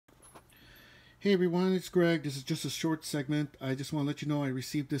Hey everyone, it's Greg. This is just a short segment. I just want to let you know I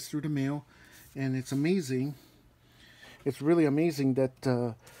received this through the mail, and it's amazing. It's really amazing that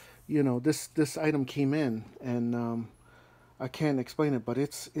this item came in, and I can't explain it, but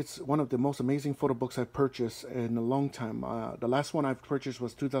it's one of the most amazing photo books I've purchased in a long time. The last one I've purchased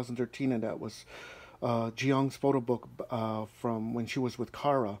was 2013, and that was Jiyoung's photo book from when she was with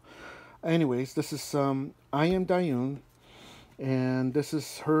Kara. Anyways, this is AM DAHYUN, and this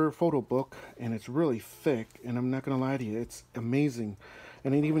is her photo book, and it's really thick, and I'm not gonna lie to you, it's amazing.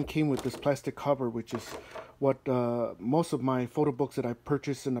 And it even came with this plastic cover, which is what most of my photo books that I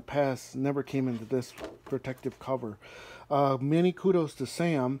purchased in the past never came into this protective cover. Many kudos to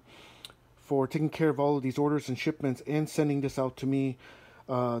Sam for taking care of all of these orders and shipments and sending this out to me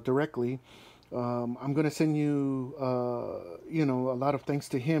directly. I'm going to send you, a lot of thanks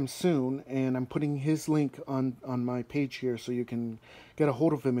to him soon, and I'm putting his link on my page here so you can get a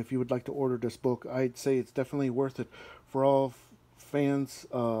hold of him if you would like to order this book. I'd say it's definitely worth it for all fans,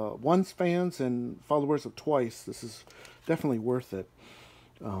 once fans and followers of Twice. This is definitely worth it.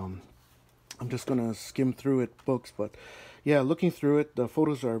 I'm just going to skim through it, books, but yeah, looking through it, the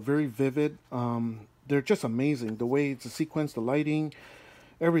photos are very vivid. They're just amazing. The way it's a sequence, the lighting,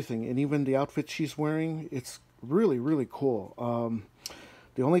 everything, and even the outfit she's wearing, it's really, really cool.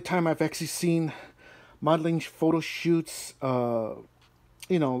 The only time I've actually seen modeling photo shoots,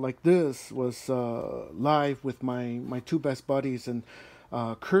 like this was live with my two best buddies, and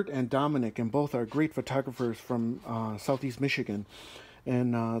Kurt and Dominic, and both are great photographers from Southeast Michigan.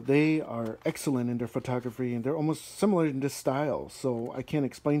 And they are excellent in their photography, and they're almost similar in this style. So I can't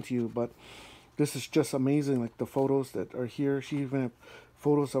explain to you, but this is just amazing. Like the photos that are here, she even have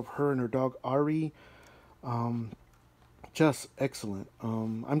photos of her and her dog Ari. Just excellent.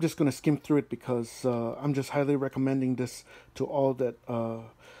 I'm just gonna skim through it because I'm just highly recommending this to all that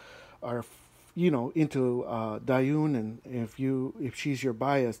are into Dayun, and if she's your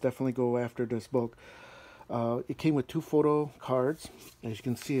bias, definitely go after this book. It came with two photo cards. As you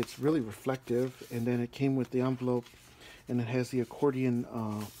can see, it's really reflective, and then it came with the envelope, and it has the accordion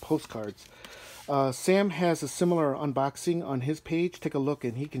postcards. Sam has a similar unboxing on his page. Take a look,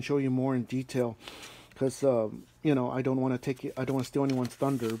 and he can show you more in detail. Because I don't want to steal anyone's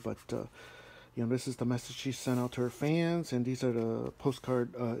thunder, but this is the message she sent out to her fans, and these are the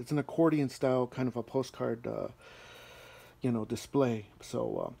postcard. It's an accordion style kind of a postcard, display.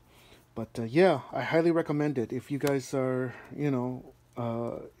 So, yeah, I highly recommend it if you guys are,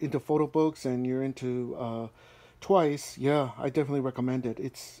 into photo books and you're into Twice. Yeah, I definitely recommend it.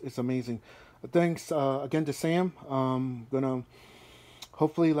 It's amazing. Thanks again to Sam. Gonna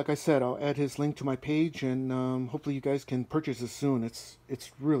hopefully, like I said, I'll add his link to my page, and hopefully you guys can purchase this soon.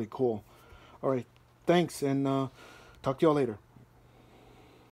 It's really cool. All right, thanks, and talk to y'all later.